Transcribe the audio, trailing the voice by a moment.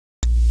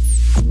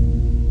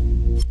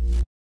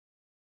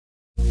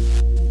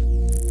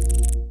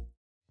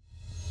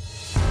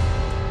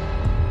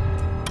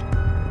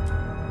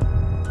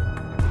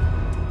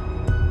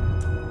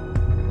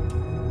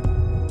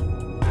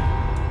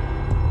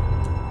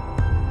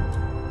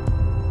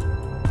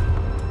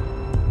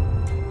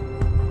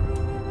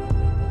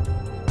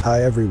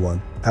Hi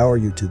everyone, how are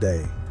you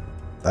today?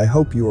 I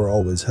hope you are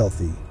always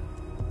healthy.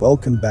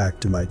 Welcome back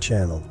to my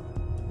channel.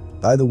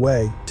 By the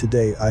way,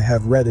 today I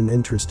have read an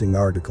interesting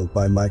article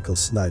by Michael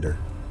Snyder.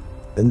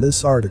 In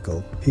this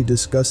article, he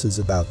discusses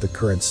about the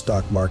current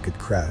stock market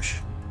crash.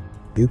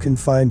 You can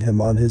find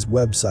him on his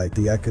website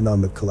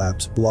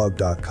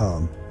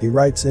theeconomiccollapseblog.com. He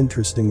writes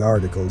interesting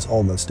articles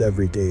almost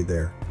every day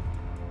there.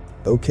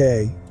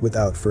 Okay,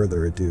 without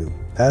further ado,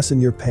 fasten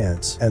your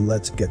pants and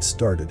let's get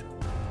started.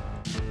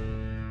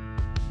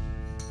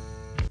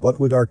 What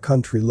would our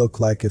country look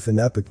like if an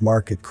epic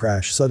market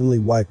crash suddenly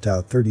wiped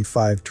out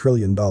 $35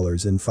 trillion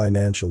in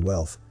financial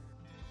wealth?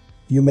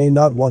 You may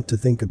not want to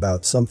think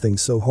about something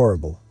so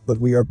horrible, but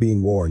we are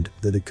being warned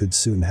that it could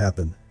soon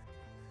happen.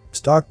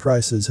 Stock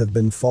prices have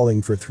been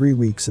falling for 3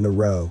 weeks in a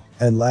row,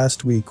 and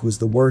last week was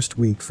the worst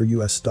week for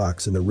US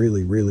stocks in a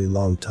really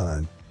long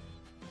time.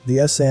 The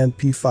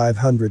S&P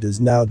 500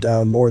 is now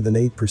down more than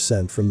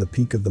 8% from the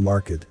peak of the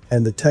market,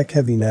 and the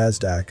tech-heavy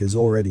Nasdaq is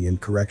already in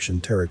correction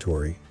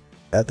territory.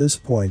 At this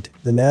point,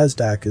 the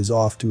Nasdaq is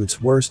off to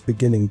its worst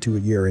beginning to a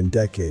year in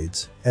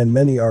decades, and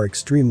many are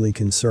extremely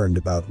concerned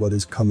about what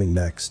is coming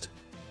next.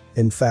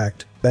 In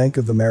fact, Bank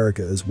of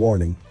America is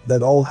warning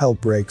that all hell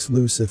breaks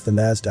loose if the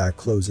Nasdaq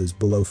closes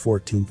below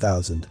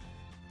 14,000.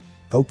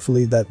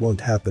 Hopefully that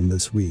won't happen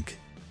this week.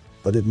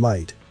 But it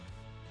might.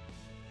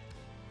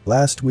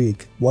 Last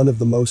week, one of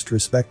the most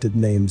respected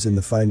names in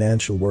the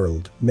financial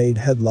world made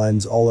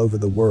headlines all over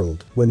the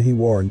world when he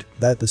warned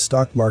that the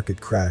stock market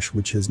crash,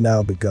 which has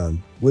now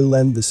begun, will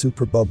end the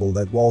super bubble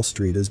that Wall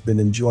Street has been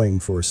enjoying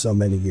for so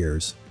many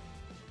years.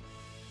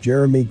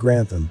 Jeremy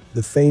Grantham,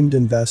 the famed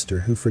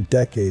investor who for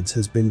decades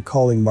has been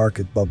calling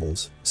market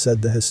bubbles,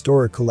 said the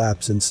historic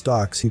collapse in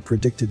stocks he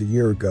predicted a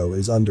year ago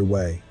is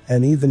underway,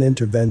 and even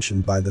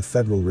intervention by the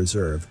Federal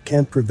Reserve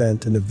can't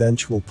prevent an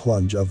eventual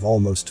plunge of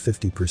almost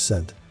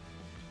 50%.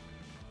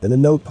 In a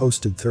note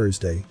posted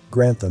Thursday,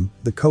 Grantham,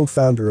 the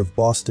co-founder of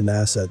Boston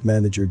asset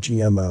manager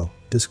GMO,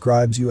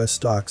 describes US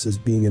stocks as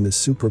being in a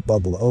super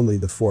bubble only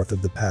the fourth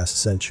of the past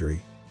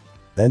century.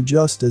 And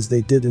just as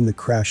they did in the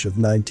crash of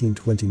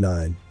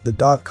 1929, the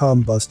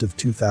dot-com bust of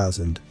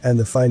 2000, and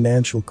the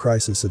financial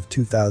crisis of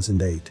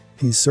 2008,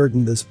 he's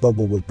certain this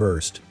bubble will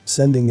burst,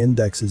 sending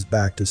indexes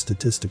back to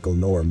statistical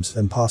norms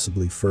and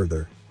possibly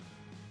further.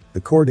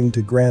 According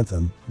to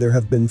Grantham, there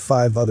have been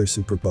 5 other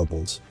super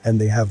bubbles, and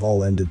they have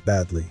all ended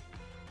badly.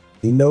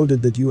 He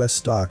noted that US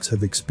stocks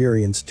have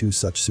experienced 2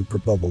 such super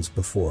bubbles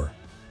before.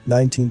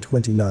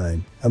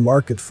 1929, a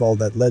market fall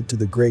that led to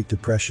the Great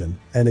Depression,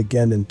 and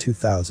again in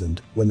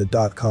 2000, when the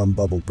dot-com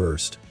bubble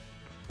burst.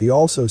 He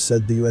also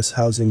said the US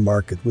housing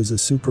market was a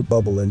super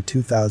bubble in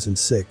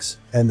 2006,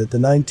 and that the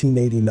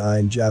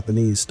 1989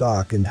 Japanese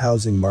stock and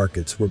housing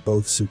markets were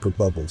both super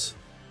bubbles.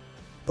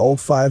 All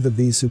 5 of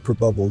these super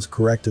bubbles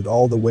corrected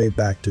all the way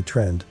back to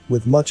trend,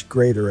 with much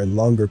greater and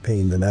longer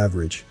pain than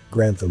average,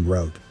 Grantham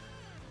wrote.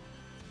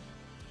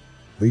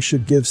 We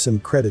should give some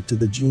credit to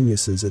the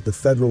geniuses at the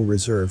Federal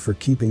Reserve for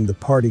keeping the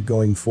party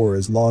going for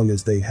as long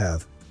as they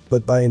have,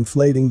 but by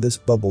inflating this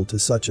bubble to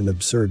such an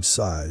absurd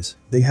size,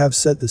 they have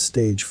set the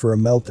stage for a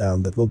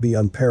meltdown that will be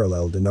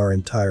unparalleled in our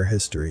entire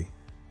history.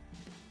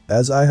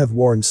 As I have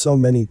warned so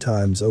many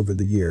times over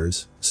the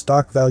years,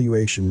 stock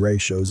valuation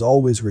ratios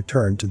always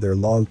return to their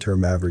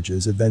long-term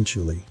averages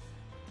eventually.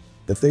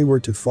 If they were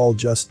to fall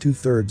just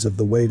 2/3 of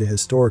the way to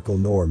historical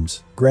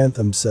norms,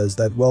 Grantham says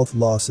that wealth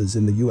losses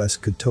in the US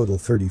could total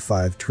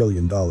 $35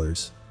 trillion.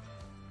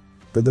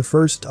 For the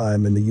first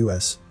time in the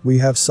US, we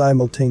have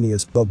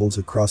simultaneous bubbles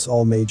across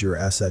all major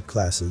asset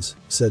classes,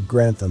 said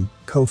Grantham,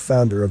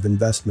 co-founder of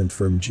investment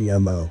firm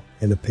GMO,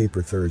 in a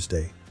paper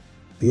Thursday.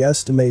 The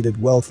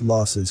estimated wealth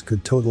losses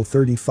could total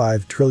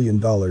 $35 trillion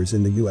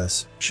in the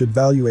US, should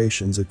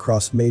valuations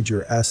across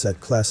major asset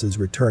classes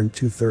return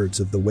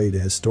 2/3 of the way to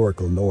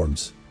historical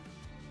norms.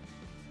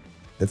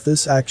 If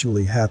this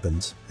actually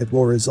happens, it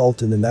will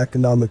result in an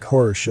economic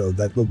horror show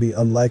that will be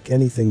unlike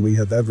anything we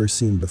have ever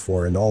seen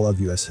before in all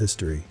of US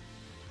history.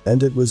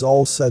 And it was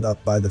all set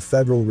up by the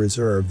Federal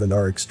Reserve and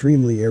our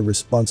extremely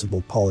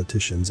irresponsible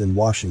politicians in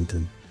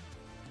Washington.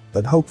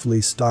 But hopefully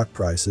stock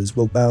prices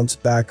will bounce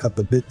back up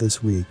a bit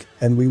this week,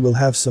 and we will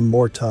have some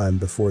more time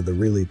before the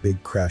really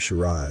big crash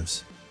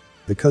arrives.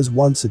 Because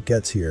once it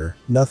gets here,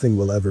 nothing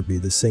will ever be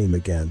the same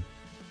again.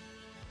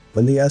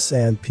 When the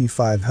S&P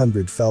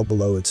 500 fell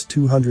below its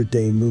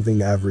 200-day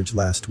moving average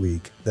last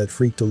week, that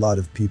freaked a lot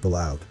of people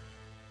out.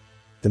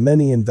 To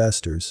many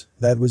investors,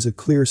 that was a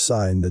clear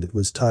sign that it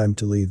was time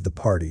to leave the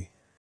party.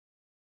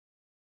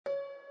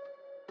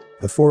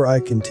 Before I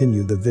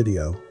continue the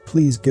video,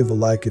 please give a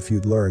like if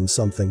you'd learned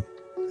something.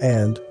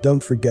 And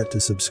don't forget to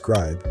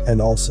subscribe, and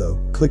also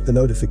click the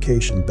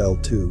notification bell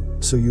too,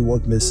 so you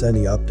won't miss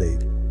any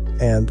update.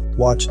 And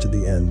watch to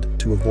the end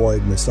to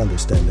avoid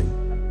misunderstanding.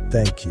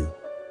 Thank you.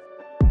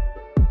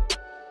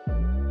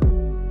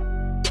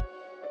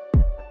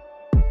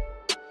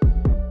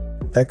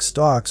 Tech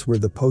stocks were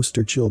the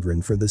poster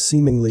children for the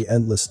seemingly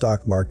endless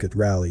stock market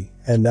rally,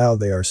 and now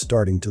they are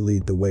starting to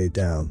lead the way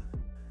down.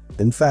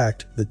 In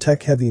fact, the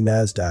tech-heavy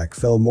Nasdaq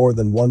fell more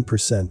than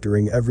 1%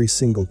 during every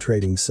single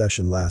trading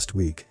session last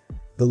week.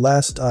 The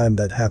last time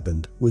that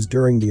happened was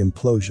during the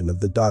implosion of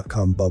the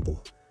dot-com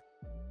bubble.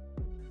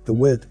 The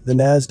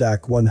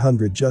Nasdaq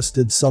 100 just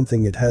did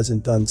something it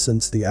hasn't done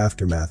since the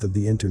aftermath of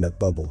the internet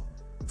bubble.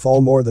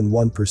 Fall more than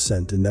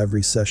 1% in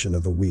every session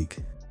of a week.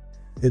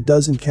 It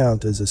doesn't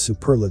count as a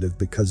superlative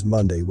because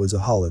Monday was a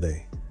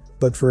holiday.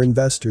 But for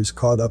investors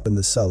caught up in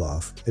the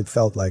sell-off, it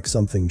felt like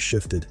something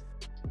shifted.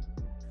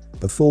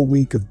 The full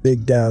week of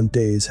big down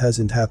days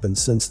hasn't happened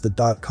since the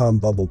dot-com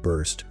bubble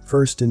burst,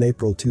 first in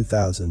April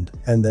 2000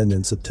 and then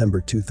in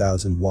September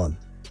 2001.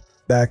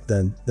 Back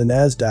then, the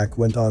Nasdaq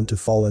went on to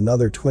fall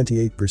another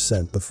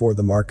 28% before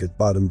the market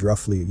bottomed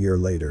roughly a year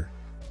later.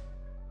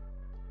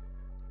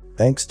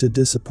 Thanks to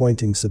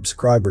disappointing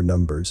subscriber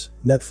numbers,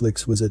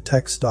 Netflix was a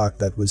tech stock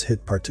that was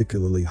hit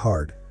particularly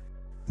hard.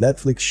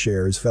 Netflix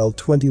shares fell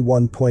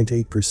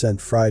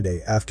 21.8%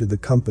 Friday after the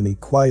company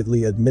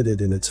quietly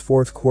admitted in its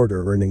fourth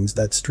quarter earnings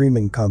that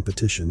streaming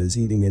competition is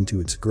eating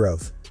into its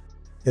growth.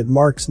 It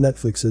marks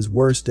Netflix's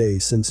worst day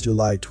since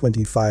July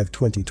 25,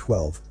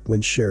 2012,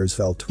 when shares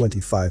fell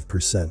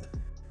 25%.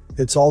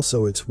 It's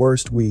also its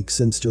worst week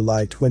since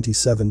July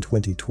 27,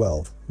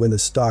 2012, when the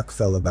stock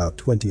fell about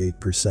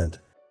 28%.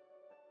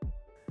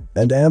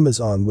 And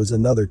Amazon was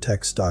another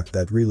tech stock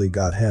that really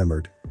got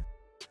hammered.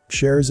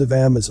 Shares of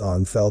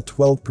Amazon fell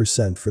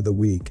 12% for the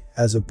week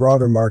as a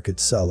broader market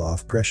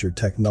sell-off pressured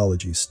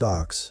technology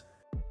stocks.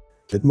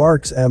 It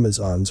marks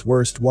Amazon's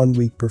worst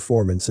one-week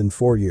performance in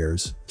 4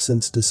 years,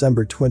 since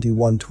December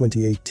 21,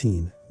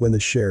 2018, when the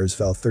shares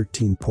fell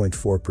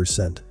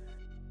 13.4%.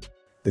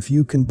 If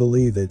you can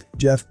believe it,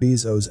 Jeff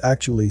Bezos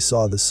actually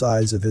saw the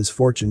size of his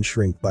fortune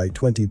shrink by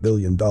 $20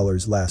 billion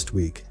last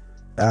week.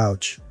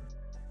 Ouch.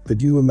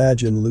 Could you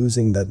imagine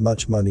losing that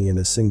much money in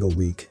a single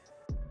week?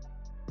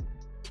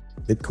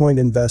 Bitcoin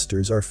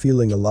investors are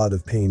feeling a lot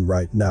of pain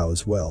right now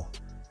as well.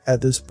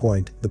 At this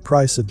point, the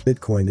price of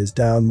Bitcoin is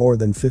down more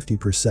than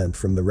 50%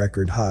 from the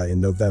record high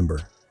in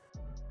November.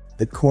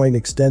 Bitcoin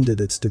extended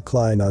its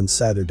decline on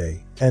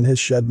Saturday and has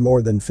shed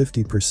more than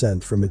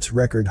 50% from its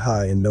record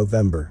high in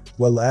November,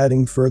 while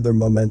adding further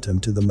momentum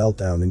to the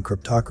meltdown in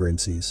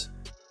cryptocurrencies.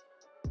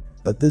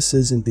 But this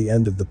isn't the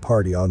end of the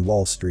party on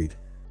Wall Street.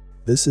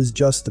 This is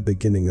just the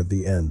beginning of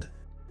the end.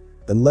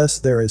 Unless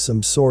there is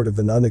some sort of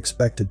an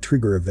unexpected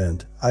trigger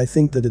event, I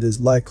think that it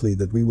is likely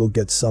that we will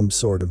get some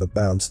sort of a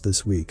bounce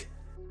this week.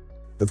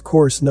 Of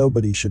course,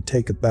 nobody should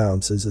take a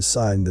bounce as a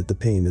sign that the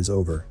pain is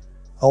over.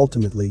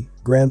 Ultimately,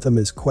 Grantham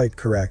is quite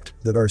correct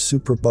that our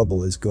super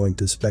bubble is going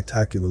to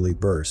spectacularly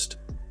burst.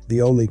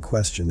 The only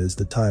question is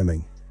the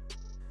timing.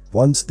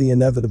 Once the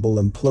inevitable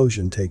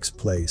implosion takes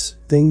place,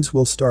 things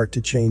will start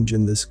to change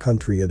in this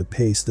country at a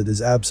pace that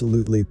is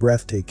absolutely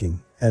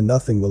breathtaking, and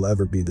nothing will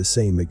ever be the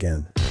same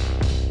again.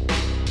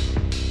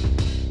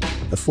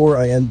 Before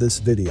I end this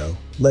video,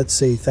 let's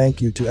say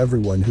thank you to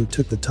everyone who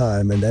took the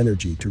time and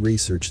energy to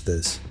research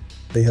this.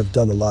 They have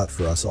done a lot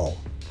for us all.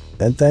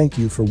 And thank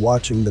you for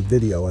watching the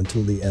video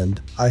until the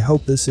end. I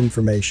hope this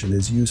information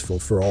is useful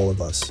for all of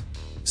us.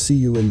 See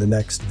you in the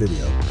next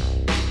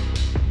video.